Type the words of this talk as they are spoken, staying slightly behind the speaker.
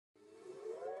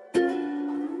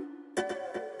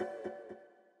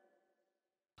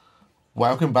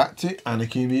Welcome back to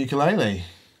Anarchy in the Ukulele.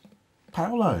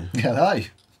 Paolo. Hello.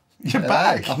 You're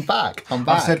back. I'm back.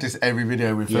 I've said this every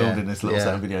video we've filmed in this little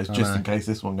set of videos, just in case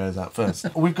this one goes out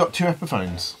first. We've got two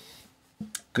Epiphones.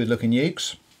 Good looking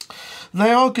ukes.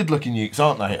 They are good looking ukes,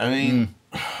 aren't they? I mean,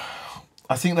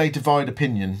 I think they divide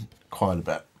opinion quite a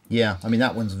bit. Yeah, I mean,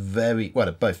 that one's very, well,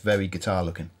 they're both very guitar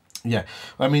looking. Yeah,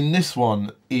 I mean, this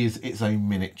one is its own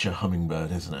miniature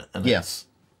hummingbird, isn't it? And yes.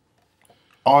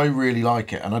 I really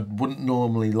like it, and I wouldn't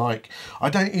normally like... I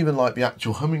don't even like the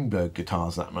actual hummingbird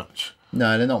guitars that much.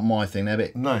 No, they're not my thing. They're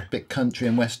a bit country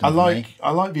and western. I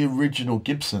like the original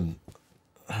Gibson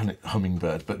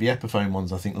hummingbird, but the Epiphone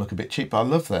ones I think look a bit cheap. But I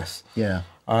love this. Yeah.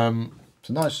 It's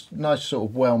a nice sort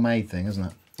of well-made thing, isn't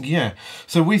it? Yeah.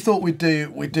 So we thought we'd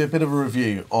do a bit of a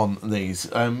review on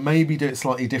these. Maybe do it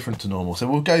slightly different to normal. So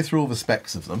we'll go through all the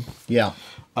specs of them. Yeah.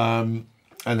 And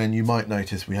then you might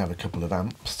notice we have a couple of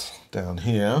amps down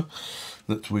here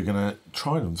that we're going to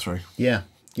try them through. Yeah.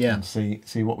 Yeah. And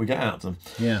see what we get out of them.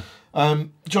 Yeah. Do you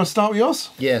want to start with yours?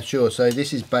 Yeah, sure. So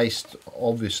this is based,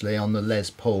 obviously, on the Les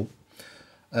Paul.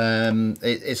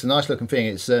 It's a nice looking thing.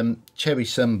 It's Cherry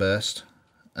Sunburst.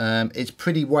 It's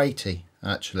pretty weighty,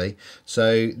 actually.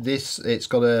 So it's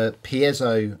got a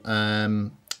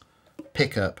piezo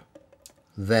pickup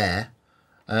there.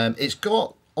 It's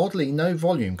got, oddly, no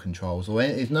volume controls, or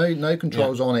there's no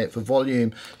controls on it for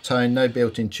volume, tone, no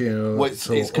built-in tuner it's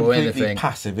or completely anything.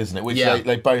 Passive, isn't it? Which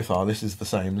they both are. This is the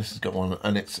same. This has got one,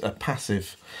 and it's a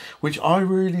passive, which I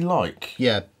really like.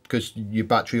 Yeah, because your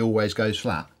battery always goes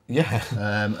flat. Yeah.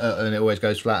 And it always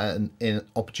goes flat in an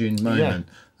opportune moment.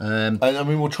 Yeah. And I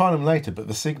mean, we'll try them later, but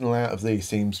the signal out of these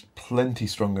seems plenty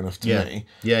strong enough to me.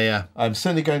 Yeah, yeah.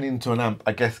 Certainly going into an amp,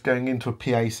 I guess going into a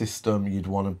PA system, you'd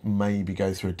want to maybe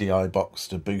go through a DI box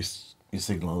to boost your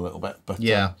signal a little bit. But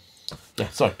yeah,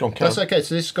 sorry, go on, Kel. That's okay.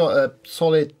 So this has got a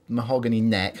solid mahogany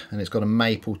neck, and it's got a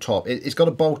maple top. It's got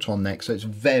a bolt-on neck, so it's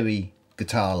very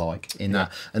guitar-like in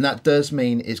that. And that does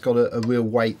mean it's got a real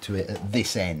weight to it at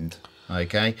this end.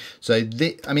 Okay, so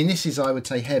I mean, this is, I would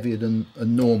say, heavier than a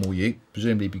normal uke,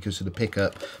 presumably because of the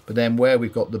pickup. But then where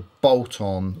we've got the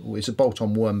bolt-on, it's a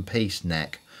bolt-on one-piece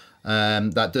neck.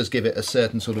 That does give it a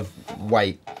certain sort of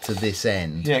weight to this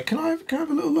end. Yeah, can I have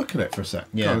a little look at it for a sec?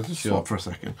 Yeah, just swap for a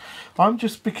second.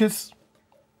 Because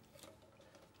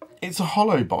it's a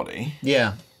hollow body.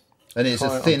 Yeah, and it's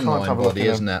a thin line body,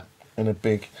 isn't it? And a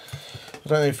big. I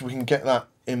don't know if we can get that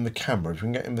in the camera. If we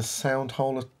can get in the sound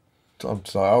hole. I'm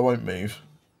sorry, I won't move.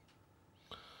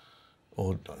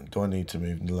 Or do I need to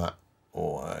move that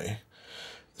way?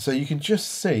 So you can just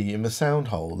see in the sound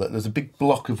hole that there's a big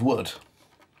block of wood.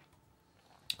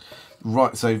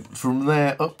 Right, so from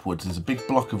there upwards there's a big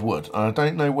block of wood. And I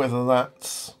don't know whether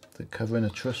that's... Is it covering a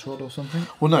truss rod or something?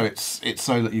 Well, no, it's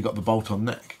so that you've got the bolt-on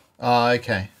neck. Ah,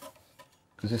 okay.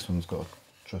 Because this one's got a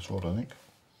truss rod, I think.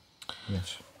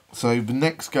 Yes. So the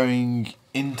neck's going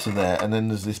into there, and then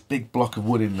there's this big block of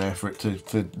wood in there for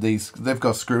these. They've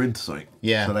got to screw into something.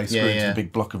 Yeah. So they screw into the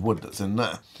big block of wood that's in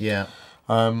there. Yeah.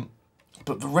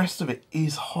 But the rest of it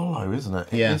is hollow, isn't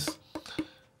it? Yeah.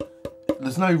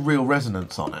 There's no real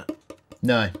resonance on it.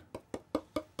 No.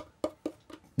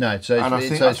 No. So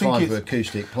it's fine for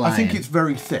acoustic playing. I think it's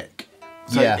very thick.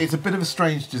 So it's a bit of a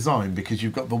strange design because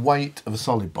you've got the weight of a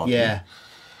solid body. Yeah.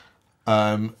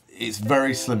 It's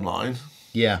very slimline.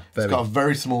 Yeah, It's got a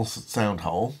very small sound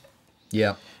hole.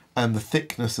 Yeah. And the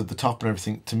thickness of the top and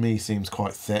everything, to me, seems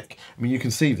quite thick. I mean, you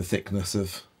can see the thickness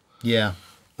of the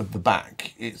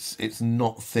back. It's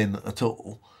not thin at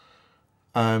all.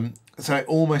 So it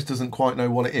almost doesn't quite know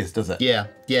what it is, does it? Yeah,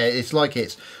 yeah. It's like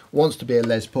it wants to be a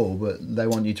Les Paul, but they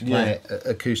want you to play it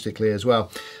acoustically as well.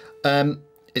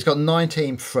 It's got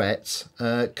 19 frets.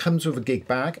 Comes with a gig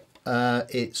bag.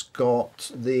 It's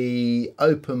got the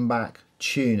open back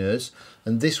tuners,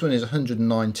 and this one is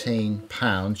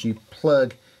 £119. You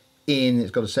plug in,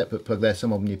 it's got a separate plug there.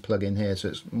 Some of them you plug in here, so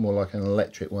it's more like an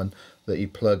electric one that you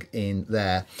plug in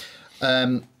there.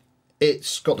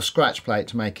 It's got the scratch plate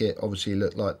to make it obviously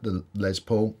look like the Les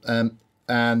Paul,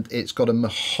 and it's got a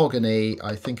mahogany,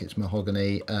 I think it's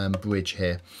mahogany bridge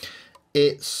here.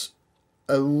 It's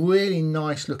a really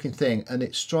nice looking thing, and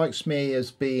it strikes me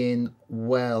as being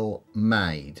well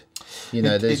made. You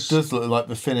know, it does look like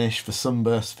the finish, the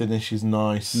sunburst finish is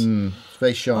nice. It's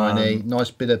very shiny,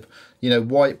 nice bit of, you know,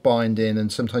 white binding, and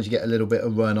sometimes you get a little bit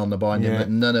of run on the binding, but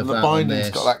none of that on this. The binding's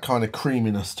got that kind of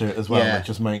creaminess to it as well, that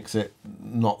just makes it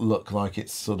not look like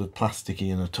it's sort of plasticky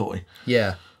in a toy.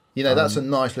 Yeah. You know, that's a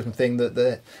nice looking thing. That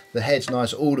the head's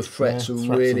nice. All the frets are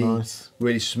really nice.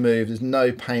 Really smooth. There's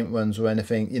no paint runs or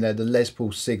anything. You know, the Les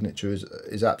Paul signature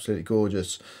is absolutely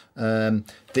gorgeous.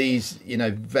 These, you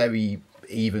know, very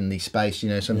evenly spaced. You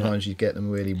know, sometimes you get them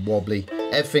really wobbly.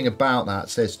 Everything about that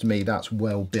says to me that's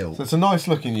well built. So it's a nice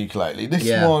looking ukulele. This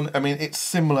one, I mean, it's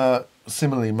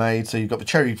similarly made. So you've got the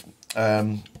cherry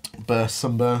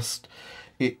sunburst.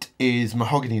 It is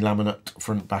mahogany laminate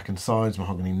front, back, and sides,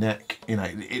 mahogany neck. You know,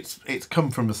 it's come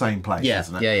from the same place,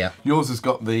 isn't it? Yeah. Yours has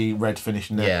got the red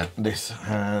finished neck. Yeah. This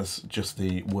has just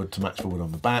the wood to match the wood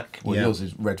on the back. Well, yours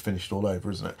is red finished all over,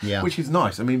 isn't it? Yeah. Which is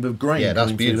nice. I mean, the grain. Yeah,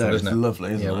 that's beautiful, there, isn't it?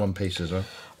 Lovely, isn't it? Yeah, one piece as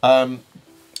well.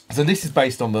 So this is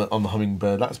based on the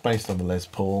Hummingbird. That's based on the Les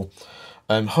Paul.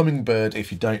 Hummingbird,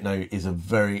 if you don't know,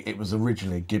 it was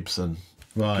originally a Gibson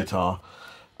guitar.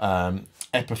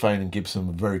 Epiphone and Gibson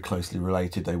were very closely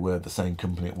related. They were the same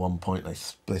company at one point. They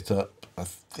split up. I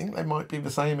think they might be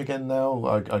the same again now.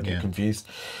 I get confused.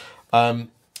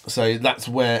 So that's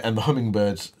where, and the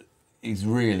Hummingbird is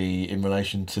really in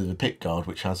relation to the pickguard,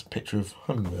 which has a picture of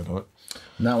Hummingbird on it.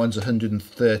 And that one's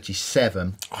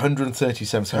 137.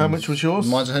 137. So how much was yours?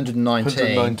 Mine's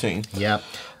 119. 119. Yeah.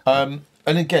 And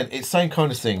again, it's same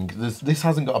kind of thing. This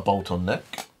hasn't got a bolt-on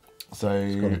neck. So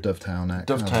It's got a dovetail neck.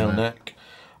 Dovetail neck.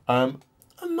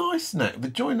 A nice neck. The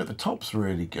join at the top's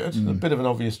really good. A bit of an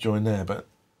obvious join there, but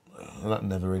that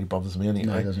never really bothers me anyway.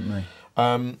 No, it doesn't me.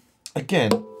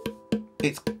 Again,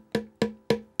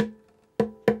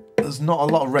 there's not a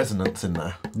lot of resonance in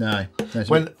there. No.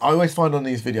 When I always find on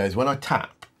these videos, when I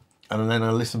tap and then I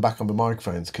listen back on the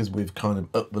microphones, because we've kind of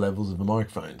upped the levels of the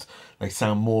microphones, they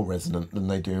sound more resonant than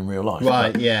they do in real life.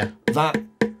 Right, but yeah. That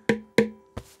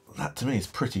to me is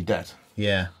pretty dead.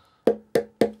 Yeah.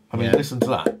 I mean, listen to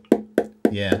that.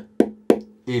 Yeah.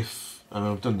 And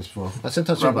I've done this before. I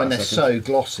sometimes think when they're so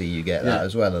glossy, you get that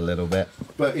as well a little bit.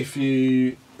 But if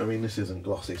you, I mean, this isn't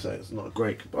glossy, so it's not a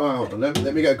great. Oh, hold on,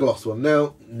 let me get a gloss one.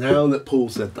 Now that Paul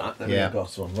said that, let me get a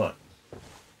gloss one, right.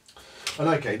 And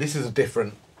okay, this is a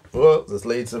different, there's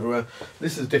leads everywhere.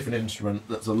 This is a different instrument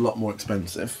that's a lot more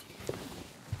expensive.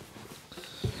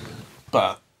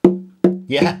 But.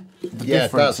 Yeah,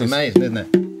 that's amazing, isn't it?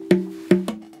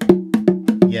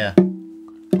 Yeah.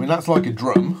 I mean, that's like a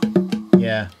drum.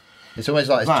 Yeah. It's almost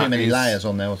like there's too many layers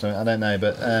on there or something. I don't know,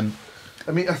 but... I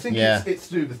mean, I think it's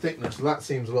to do with the thickness. So that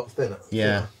seems a lot thinner.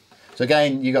 Yeah. So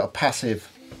again, you got a passive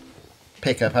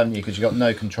pickup, haven't you? Because you've got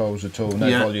no controls at all, no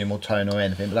volume or tone or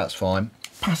anything, but that's fine.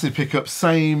 Passive pickup,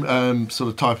 same sort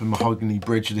of type of mahogany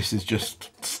bridge. This is just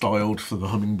styled for the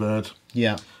Hummingbird.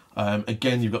 Yeah.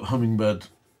 Again, you've got the Hummingbird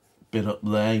bit up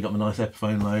there. You've got the nice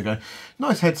Epiphone logo.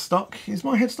 Nice headstock. Is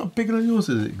my headstock bigger than yours?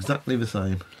 Is it exactly the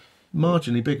same?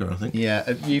 Marginally bigger, I think. Yeah,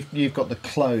 you've got the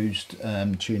closed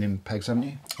tuning pegs, haven't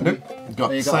you? Nope. You've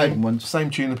got open ones. Same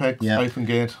tuner pegs, open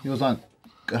geared. Yours aren't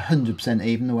 100%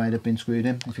 even the way they've been screwed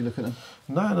in, if you look at them.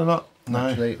 No, they're not. No.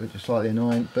 Actually, which is slightly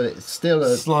annoying, but it's still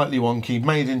a... Slightly wonky.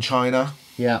 Made in China.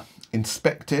 Yeah.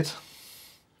 Inspected.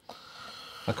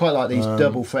 I quite like these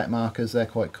double fret markers. They're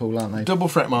quite cool, aren't they? Double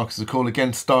fret markers are cool.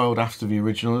 Again, styled after the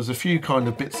original. There's a few kind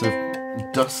of bits of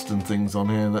dust and things on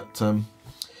here that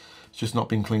it's just not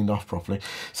been cleaned off properly.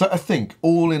 So I think,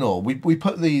 all in all, we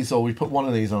put these, or we put one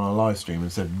of these on our live stream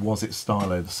and said, was it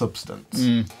style over substance?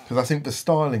 Because I think the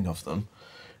styling of them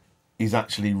is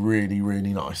actually really,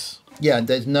 really nice. Yeah,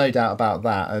 there's no doubt about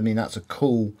that. I mean, that's a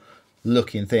cool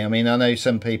looking thing. I mean, I know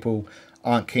some people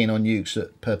aren't keen on ukes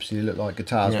that purposely look like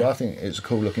guitars, but I think it's a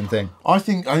cool looking thing. I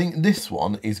think this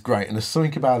one is great, and there's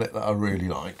something about it that I really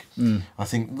like. I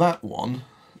think that one,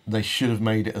 they should have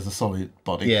made it as a solid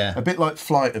body. Yeah. A bit like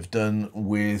Flight have done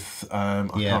with, I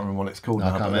can't remember what it's called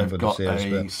now, but they've got a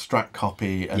Strat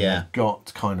copy, and they've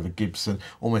got kind of a Gibson,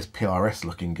 almost PRS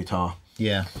looking guitar.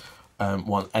 Yeah.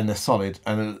 One, and they're solid,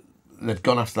 and they've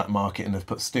gone after that market and they've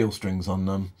put steel strings on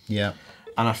them. Yeah.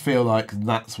 And I feel like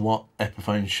that's what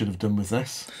Epiphone should have done with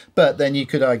this. But then you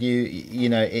could argue, you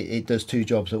know, it does two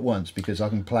jobs at once, because I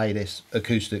can play this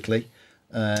acoustically,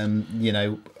 you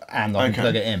know, and I can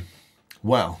plug it in.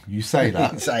 Well, you say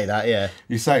that. You say that, yeah.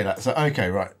 You say that. So,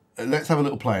 okay, right. Let's have a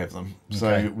little play of them. Okay.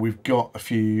 So we've got a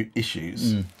few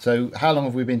issues. So how long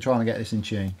have we been trying to get this in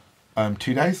tune?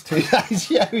 2 days. 2 days,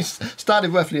 yeah. We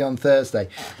started roughly on Thursday.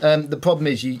 The problem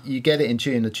is you get it in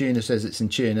tune, the tuner says it's in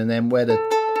tune, and then where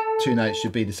the two notes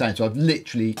should be the same. So I've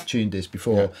literally tuned this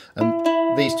before,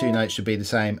 and these two notes should be the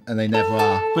same, and they never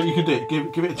are. But you could do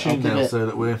it. Give it a tune now, so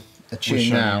that we're a tune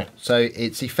now. So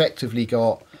it's effectively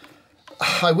got,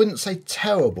 I wouldn't say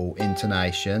terrible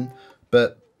intonation,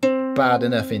 but bad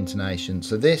enough intonation.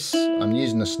 So this, I'm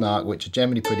using a snark, which are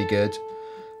generally pretty good.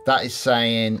 That is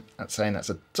saying that's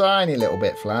a tiny little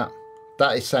bit flat.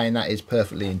 That is saying that is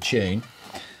perfectly in tune.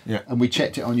 Yeah. And we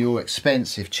checked it on your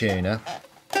expensive tuner.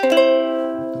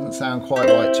 Doesn't sound quite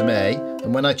right to me.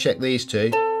 And when I check these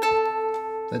two,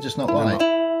 they're just not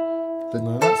right.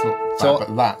 No, that's not So- bad,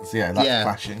 but that's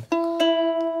clashing.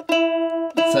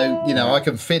 So, you know, I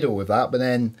can fiddle with that, but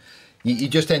then you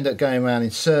just end up going around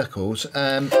in circles.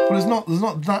 Well, there's not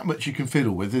that much you can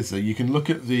fiddle with, is there? You can look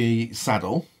at the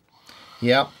saddle.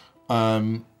 Yeah.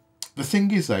 The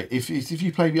thing is, though, if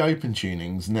you play the open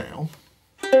tunings now,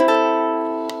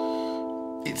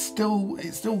 it's still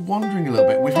wandering a little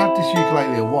bit. We've had this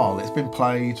ukulele a while. It's been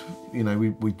played. You know,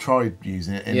 we tried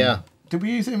using it. Did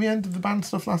we use it in the end of the band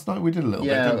stuff last night? We did a little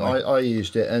bit, didn't we? I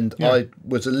used it, and I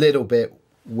was a little bit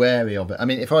wary of it. I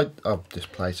mean, I'll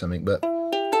just play something, but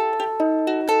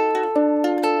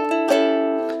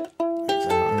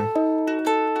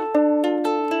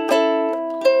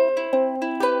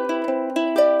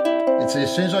it's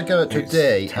as soon as I go up to a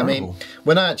D. Terrible. I mean,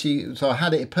 when I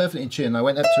had it perfectly in tune, and I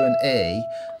went up to an E,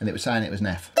 and it was saying it was an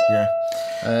F.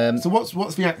 Yeah. So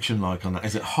what's the action like on that?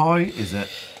 Is it high? Is it?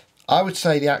 I would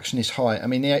say the action is high. I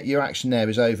mean, your action there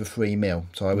is over 3 mil.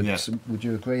 So I would. Yeah. Would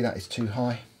you agree that is too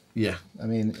high? Yeah. I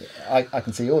mean, I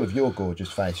can see all of your gorgeous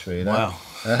face through that. Wow.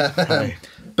 Hey.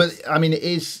 But I mean,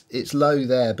 it's low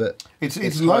there, but It's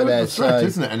high low there, at the fret, so-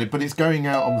 isn't it? But it's going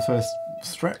out on the first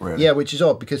fret, really. Yeah, which is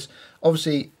odd because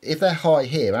obviously if they're high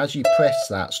here, as you press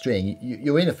that string,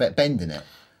 you're in effect bending it.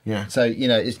 Yeah. So you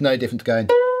know it's no different to going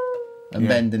and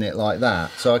bending it like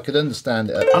that. So I could understand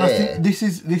it up And here. I think this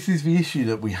is the issue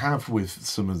that we have with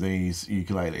some of these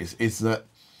ukuleles is that.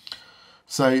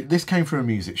 So this came from a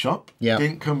music shop. Yeah.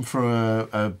 Didn't come from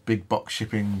a big box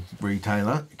shipping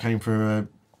retailer. It came from a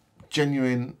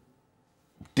genuine,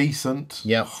 decent,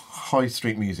 high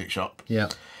street music shop. Yeah.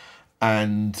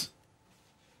 And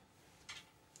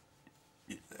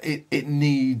it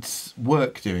needs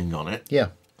work doing on it. Yeah.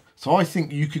 So I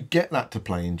think you could get that to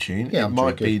play in tune. Yeah, it I'm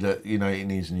might sure be you that it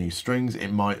needs new strings.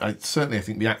 It might. Certainly, I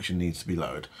think the action needs to be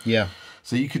lowered. Yeah.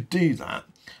 So you could do that,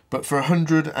 but for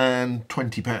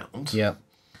 £120, Yeah.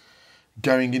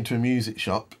 going into a music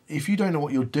shop, if you don't know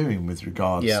what you're doing with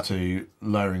regards to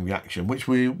lowering the action, which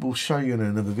we will show you in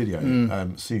another video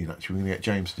soon. Actually, we're going to get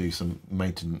James to do some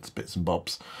maintenance bits and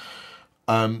bobs.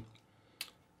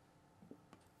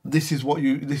 This is what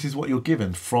you're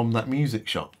given from that music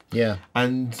shop. Yeah.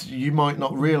 And you might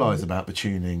not realise about the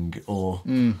tuning or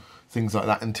things like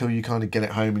that until you kind of get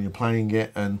it home and you're playing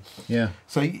it. And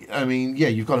so, I mean,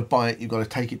 you've got to buy it, you've got to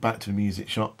take it back to the music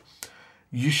shop.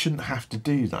 You shouldn't have to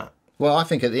do that. Well, I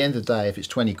think at the end of the day, if it's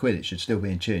 20 quid, it should still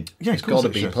be in tune. Yeah, it's got to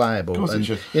be playable. Of course it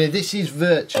should. You know, this is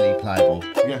virtually playable.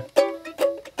 Yeah.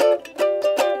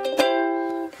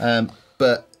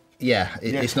 But yeah,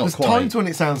 it's not There's quite. times when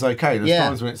it sounds okay. There's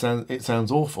times when it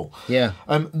sounds awful. Yeah.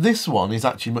 This one is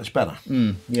actually much better.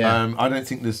 Yeah. I don't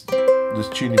think there's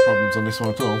tuning problems on this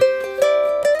one at all.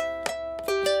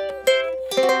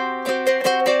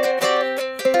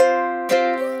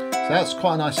 So that's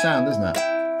quite a nice sound, isn't it?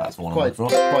 That's one Quite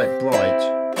bright.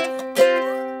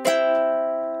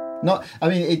 Not, I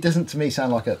mean, it doesn't to me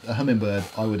sound like a hummingbird.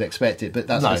 I would expect it, but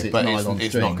that's because it's nylon strings.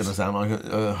 It's not going to sound like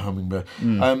a hummingbird.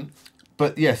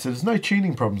 But yeah, so there's no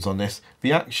tuning problems on this.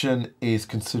 The action is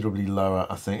considerably lower,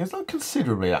 I think. It's not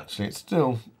considerably, actually. It's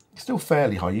still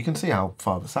fairly high. You can see how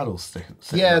far the saddle's sitting.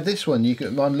 Yeah, this one,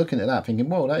 I'm looking at that thinking,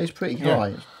 whoa, that is pretty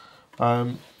high.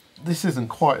 This isn't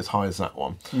quite as high as that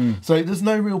one. So there's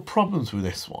no real problems with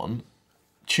this one,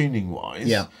 tuning-wise.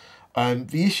 Yeah.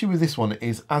 The issue with this one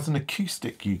is, as an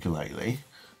acoustic ukulele,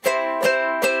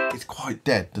 it's quite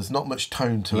dead. There's not much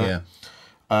tone to it.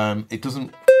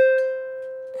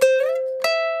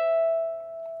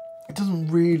 It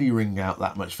doesn't really ring out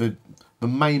that much. The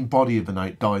main body of the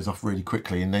note dies off really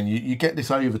quickly, and then you get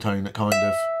this overtone that kind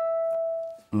of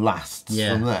lasts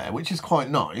from there, which is quite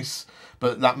nice,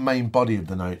 but that main body of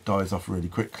the note dies off really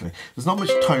quickly. There's not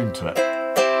much tone to it.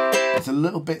 It's a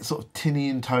little bit sort of tinny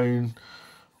in tone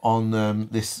on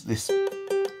this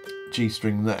G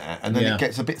string there, and then it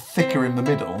gets a bit thicker in the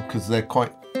middle because they're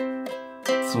quite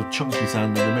sort of chunky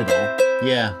sound in the middle.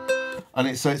 Yeah. And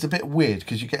it's a bit weird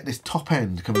because you get this top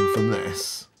end coming from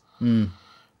this, and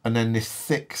then this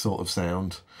thick sort of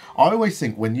sound. I always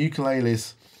think when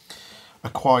ukuleles are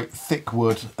quite thick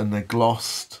wood and they're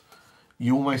glossed,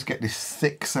 you almost get this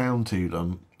thick sound to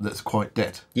them that's quite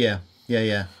dead. Yeah.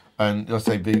 And I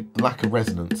say the lack of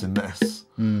resonance in this.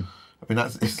 I mean,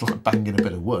 it's like banging a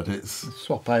bit of wood. It's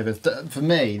swap over. For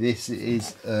me, this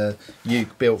is a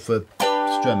uke built for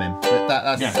strumming. But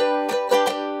that's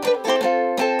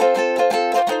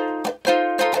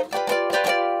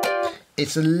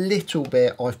It's a little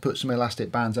bit. I've put some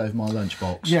elastic bands over my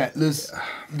lunchbox. Yeah,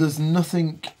 there's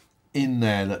nothing in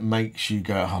there that makes you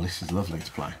go, oh, this is lovely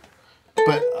to play.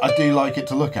 But I do like it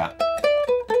to look at.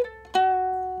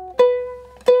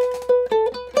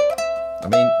 I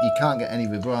mean, you can't get any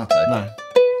vibrato. No.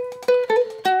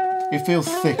 It feels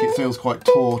thick, it feels quite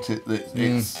taut,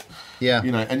 it's... Yeah.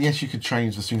 You know, and yes, you could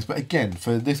change the strings, but again,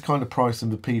 for this kind of price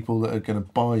and the people that are going to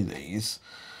buy these,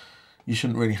 you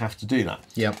shouldn't really have to do that.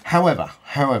 Yep. However,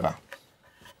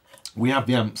 we have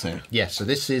the amps here. Yes, so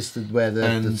this is where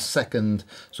the second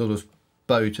sort of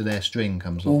bow to their string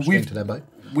comes on. String to their bow.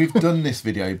 We've done this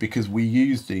video because we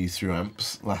used these through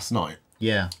amps last night.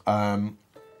 Yeah.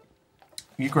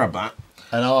 You grab that.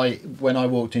 And when I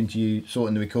walked into you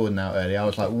sorting the recording out earlier, I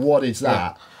was like, what is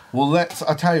that? Yeah. Well,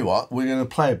 I tell you what, we're going to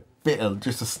play a bit of,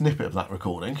 just a snippet of that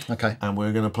recording. Okay. And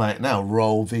we're going to play it now.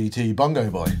 Roll VT Bongo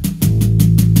Boy.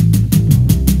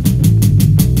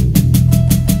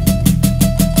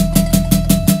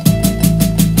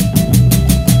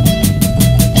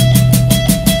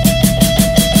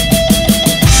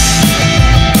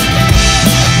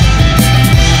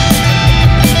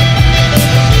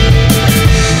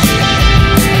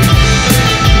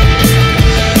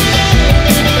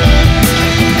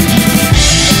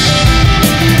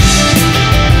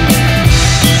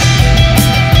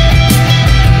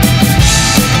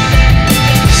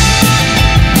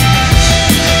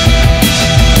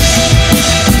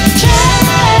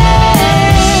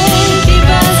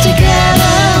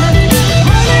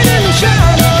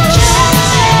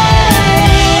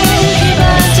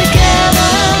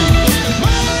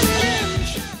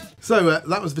 So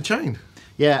that was the chain.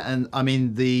 Yeah, and I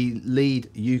mean the lead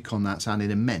uke on that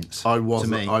sounded immense. I was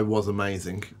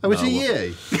amazing. Oh, was it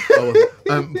you?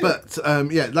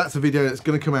 Yeah, that's a video that's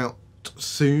going to come out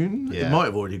soon. Yeah. It might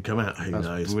have already come out. Who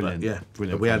knows? Brilliant. But yeah,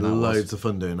 Brilliant. We had loads of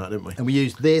fun doing that, didn't we? And we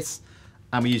used this,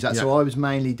 and we used that. Yeah. So I was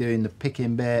mainly doing the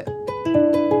picking bit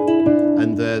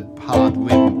and the hard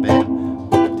rhythm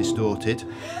bit, distorted.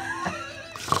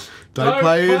 Don't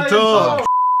play and talk.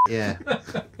 Yeah,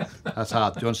 that's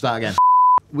hard. Do you want to start again?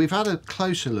 We've had a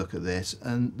closer look at this,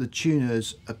 and the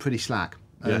tuners are pretty slack.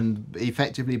 Yeah. And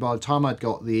effectively, by the time I'd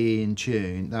got the E in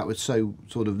tune, that was so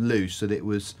sort of loose that it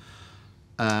was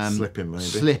slipping, maybe.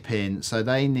 Slipping. So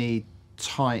they need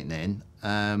tightening,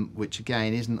 which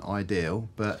again isn't ideal,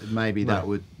 but maybe that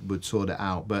would sort it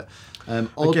out. But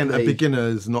again, a beginner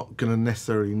is not going to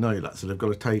necessarily know that, so they've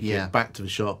got to take Yeah. it back to the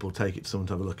shop or take it to someone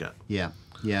to have a look at. Yeah.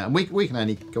 Yeah, and we can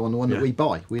only go on the one that we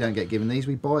buy. We don't get given these,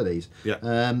 we buy these. Yeah.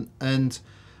 And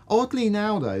oddly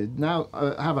now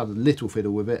I have had a little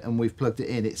fiddle with it and we've plugged it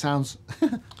in. It sounds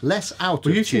less out of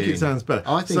tune. You think it sounds better?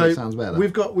 I think it sounds better.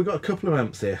 We've got a couple of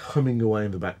amps here humming away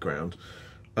in the background.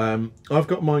 I've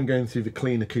got mine going through the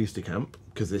clean acoustic amp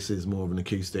because this is more of an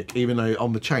acoustic. Even though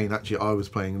on the chain, actually, I was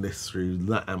playing this through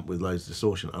that amp with loads of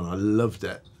distortion and I loved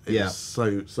it. It was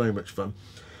so much fun.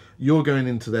 You're going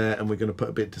into there and we're going to put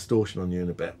a bit of distortion on you in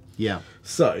a bit. Yeah.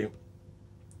 So,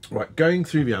 right, going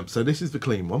through the amp. So this is the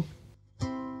clean one.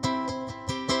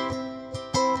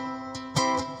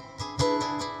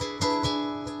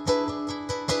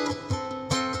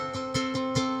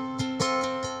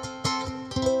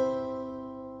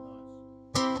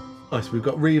 Nice, we've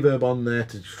got reverb on there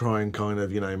to try and kind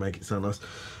of, you know, make it sound nice.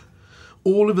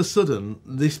 All of a sudden,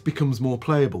 this becomes more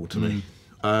playable to me.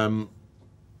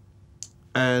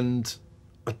 And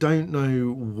I don't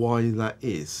know why that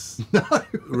is. No.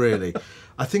 Really.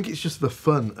 I think it's just the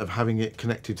fun of having it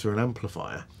connected to an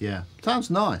amplifier. Yeah. Sounds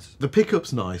nice. The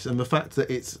pickup's nice, and the fact that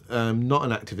it's not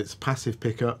an active, it's a passive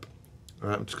pickup.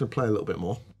 I'm just going to play a little bit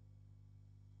more.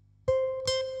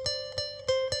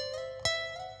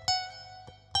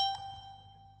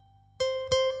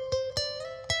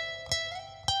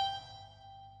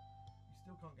 You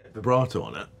still can't get vibrato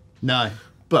on it. No.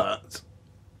 But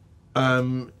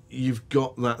you've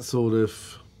got that sort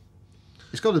of...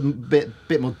 It's got a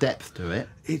bit more depth to it.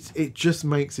 It just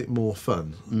makes it more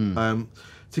fun.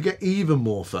 To get even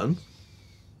more fun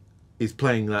is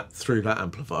playing that through that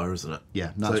amplifier, isn't it?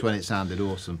 Yeah, that's when it sounded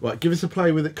awesome. Right, give us a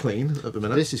play with it clean at the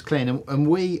minute. This is clean, and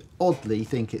we oddly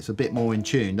think it's a bit more in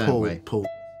tune, don't we? Paul.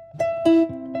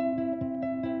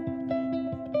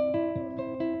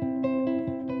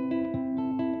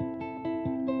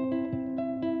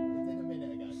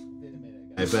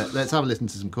 But let's have a listen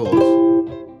to some chords.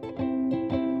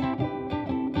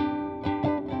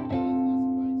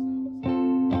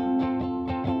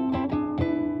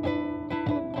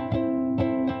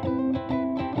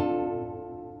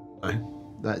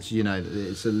 That's, you know,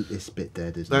 it's a bit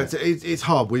dead, isn't it? It's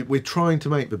hard. We're trying to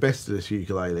make the best of this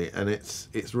ukulele, and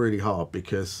it's really hard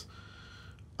because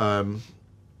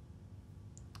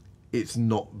it's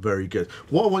not very good.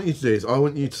 What I want you to do is I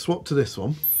want you to swap to this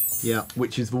one. Yeah.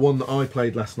 Which is the one that I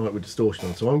played last night with distortion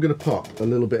on. So I'm going to pop a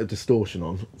little bit of distortion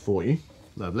on for you.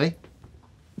 Lovely.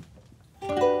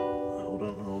 Hold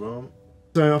on.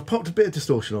 So I've popped a bit of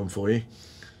distortion on for you.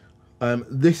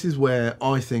 This is where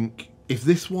I think if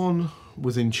this one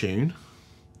was in tune,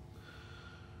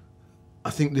 I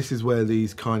think this is where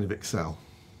these kind of excel.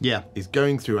 Yeah. Is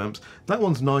going through amps. That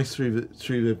one's nice through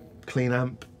the clean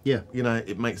amp. Yeah. You know,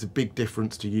 it makes a big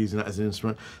difference to using that as an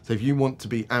instrument. So if you want to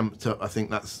be amped up, I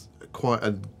think that's quite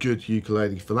a good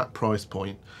ukulele for that price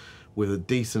point with a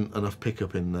decent enough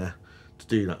pickup in there to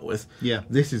do that with. Yeah.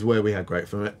 This is where we had great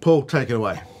from it. Paul, take it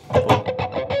away. Paul.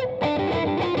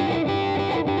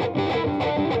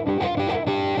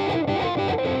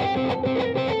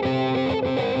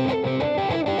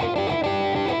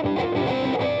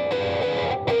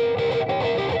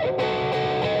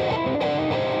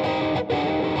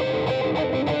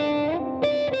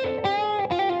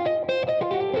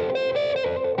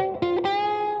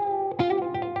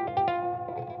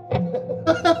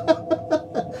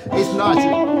 It's nice.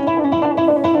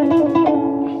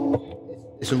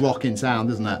 It's a rocking sound,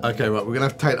 isn't it? Okay, right, we're gonna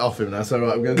have to take it off him now. So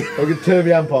right, I'm gonna turn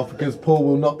the amp off because Paul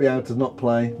will not be able to not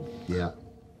play. Yeah.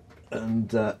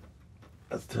 And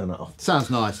let's turn that off. Sounds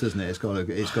nice, doesn't it? It's got a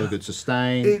good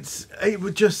sustain. It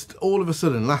would just all of a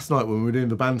sudden last night when we were doing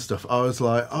the band stuff, I was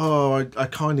like, oh, I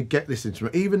kind of get this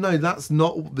instrument, even though that's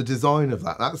not the design of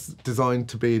that. That's designed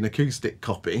to be an acoustic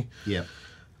copy. Yeah.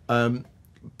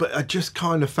 But I just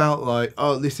kind of felt like,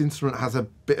 oh, this instrument has a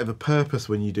bit of a purpose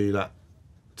when you do that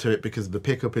to it because of the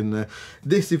pickup in there.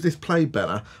 If this played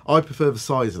better, I prefer the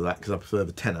size of that because I prefer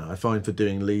the tenor. I find for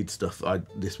doing lead stuff,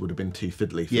 this would have been too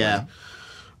fiddly for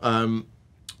me.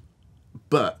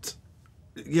 But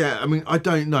yeah, I mean, I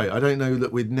don't know. I don't know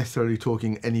that we're necessarily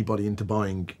talking anybody into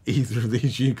buying either of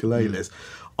these ukuleles.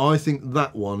 I think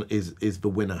that one is the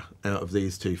winner out of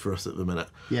these two for us at the minute.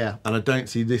 Yeah. And I don't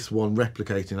see this one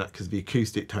replicating that because the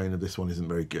acoustic tone of this one isn't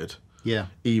very good. Yeah.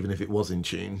 Even if it was in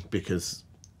tune, because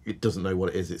it doesn't know what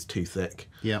it is. It's too thick.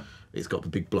 Yeah. It's got the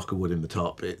big block of wood in the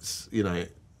top. It's, you know,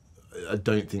 I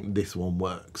don't think this one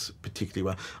works particularly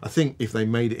well. I think if they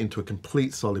made it into a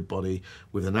complete solid body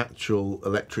with an actual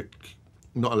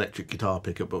not electric guitar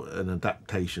pickup, but an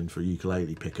adaptation for a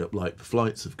ukulele pickup like the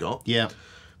Flights have got. Yeah.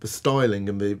 The styling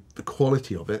and the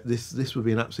quality of it, this would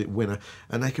be an absolute winner,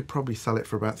 and they could probably sell it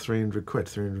for about 300 quid,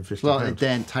 350 Well, they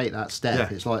then take that step.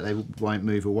 Yeah. It's like they won't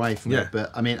move away from it. But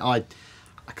I mean, I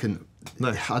couldn't.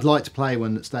 No. I'd like to play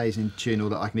one that stays in tune, or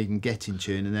that I can even get in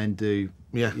tune, and then do.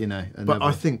 Yeah. You know. But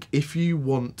I think if you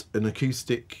want an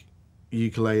acoustic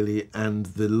ukulele and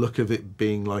the look of it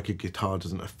being like a guitar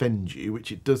doesn't offend you, which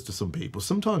it does to some people,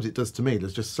 sometimes it does to me.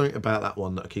 There's just something about that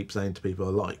one that I keep saying to people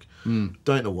I like.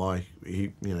 Don't know why,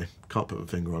 you know, can't put my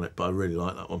finger on it, but I really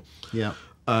like that one. Yeah.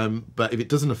 But if it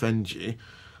doesn't offend you,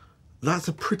 that's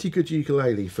a pretty good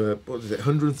ukulele for, what is it,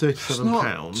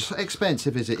 £137. It's not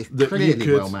expensive, is it? It's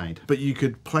clearly well made. But you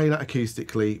could play that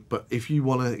acoustically, but if you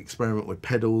want to experiment with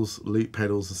pedals, loop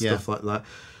pedals and stuff like that,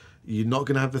 you're not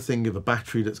going to have the thing of a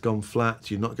battery that's gone flat.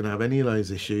 You're not going to have any of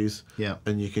those issues. Yeah.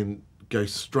 And you can go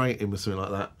straight in with something like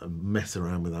that and mess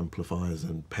around with amplifiers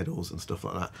and pedals and stuff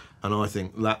like that. And I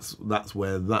think that's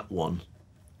where that one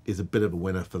is a bit of a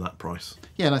winner for that price.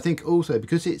 Yeah, and I think also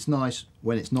because it's nice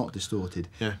when it's not distorted.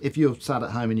 Yeah. If you're sat at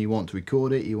home and you want to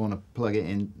record it, you want to plug it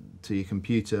into your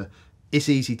computer, it's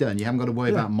easy done. You haven't got to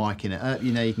worry about miking it up.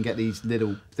 You know, you can get these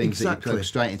little things that you plug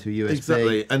straight into a USB.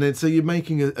 Exactly. And then so you're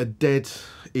making a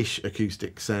dead-ish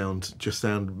acoustic sound just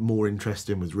sound more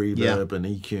interesting with reverb and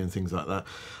EQ and things like that.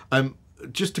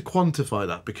 Just to quantify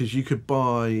that, because you could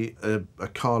buy a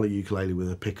Carla ukulele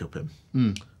with a pickup in.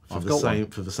 For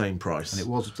the same price, and it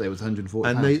was £140,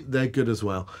 and they're good as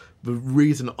well. The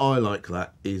reason I like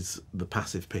that is the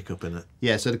passive pickup in it.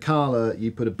 Yeah, so the Carla,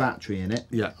 you put a battery in it,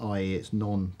 i.e. it's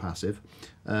non-passive,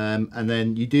 and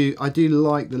then I do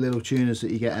like the little tuners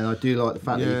that you get, and I do like the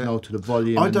fact that you can alter the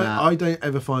volume. I don't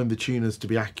ever find the tuners to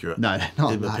be accurate. No, they're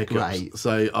not in the pickups. Great.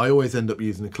 So I always end up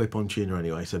using a clip-on tuner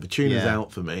anyway. So the tuner's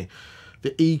out for me.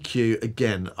 The EQ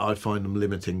again, I find them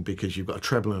limiting because you've got a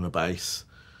treble and a bass.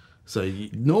 So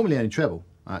normally only treble,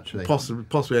 actually.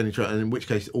 Possibly only treble, and in which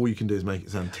case all you can do is make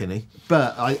it sound tinny.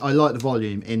 But I like the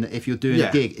volume. If you're doing a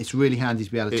gig, it's really handy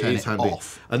to be able to turn it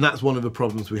off. And that's one of the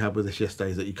problems we had with this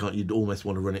yesterday, is that you'd almost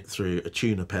want to run it through a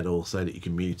tuner pedal so that you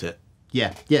can mute it.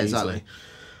 Yeah, exactly.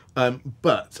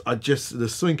 But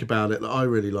there's something about it that I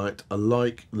really liked. I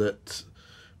like that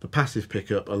the passive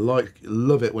pickup.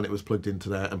 Love it when it was plugged into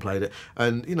there and played it.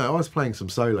 And you know, I was playing some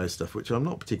solo stuff, which I'm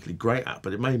not particularly great at,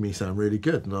 but it made me sound really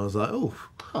good. And I was like, oh,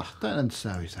 don't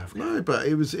undersell yourself. No, but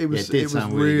it was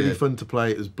really fun to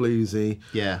play. It was bluesy.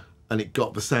 Yeah. And it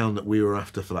got the sound that we were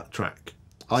after for that track.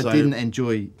 I didn't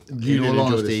enjoy, in all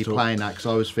honesty, playing that because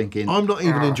I was thinking... I'm not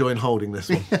even enjoying holding this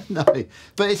one. No,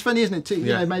 but it's funny, isn't it, too?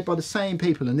 You know, made by the same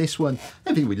people, and this one, I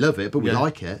don't think we love it, but we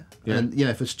like it. And, you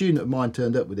know, if a student of mine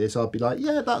turned up with this, I'd be like,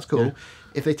 yeah, that's cool.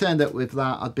 If they turned up with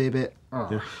that, I'd be a bit...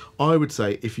 I would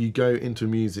say if you go into a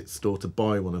music store to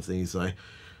buy one of these, though,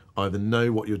 either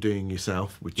know what you're doing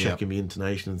yourself with checking the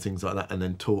intonation and things like that, and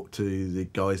then talk to the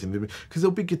guys in the room, because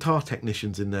there'll be guitar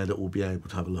technicians in there that will be able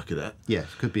to have a look at it. Yeah,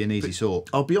 could be an easy sort.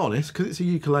 I'll be honest, because it's a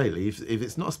ukulele, if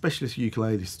it's not a specialist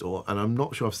ukulele store, and I'm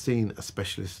not sure I've seen a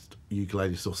specialist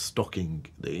ukulele store stocking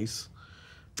these,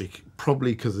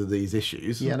 probably because of these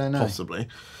issues, I don't know. Possibly.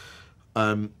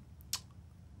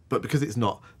 But because it's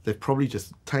not, they've probably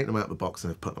just taken them out of the box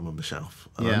and they've put them on the shelf.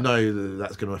 And I know that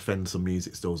that's going to offend some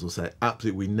music stores. Will say,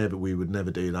 absolutely, we would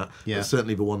never do that. Yeah. But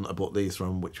certainly the one that I bought these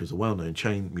from, which was a well-known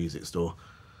chain music store,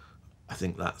 I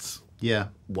think that's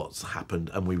what's happened.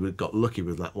 And we got lucky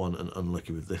with that one and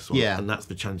unlucky with this one. Yeah. And that's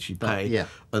the chance you pay,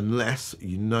 unless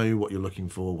you know what you're looking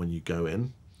for when you go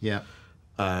in. Yeah.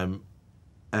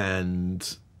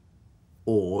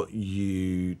 Or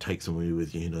you take somebody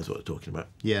with you who knows what they're talking about.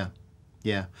 Yeah.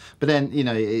 Yeah, but then, you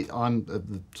know, I'm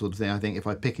the sort of thing, I think if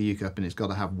I pick a uke up and it's got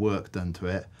to have work done to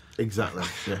it, exactly,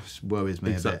 it worries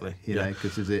me a bit, you know,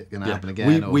 because is it going to happen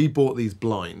again? We bought these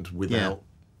blind without,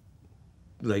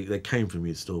 they came from a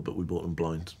music store, but we bought them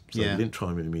blind, so we didn't try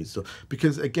them in a music store,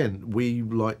 because again, we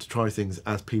like to try things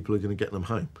as people are going to get them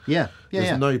home.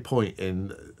 There's no point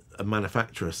in a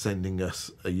manufacturer sending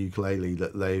us a ukulele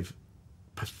that they've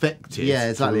perfected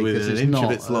within an inch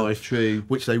of its life,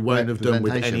 which they won't have done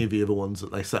with any of the other ones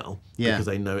that they sell, because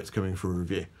they know it's coming for a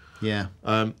review.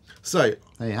 So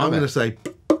I'm going to say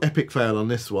epic fail on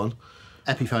this one.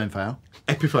 Epiphone fail.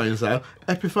 Epiphone fail.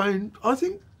 Epiphone, I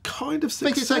think, kind of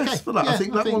success for that. I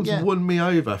think that one's won me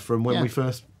over from when we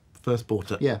first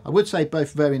bought it. Yeah, I would say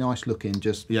both very nice looking,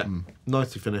 just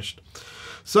nicely finished.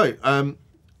 So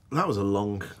that was a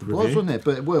long review. It was, wasn't it?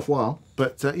 But worthwhile.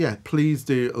 But yeah, please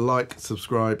do like,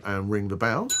 subscribe, and ring the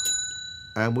bell.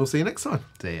 And we'll see you next time.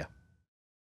 See ya.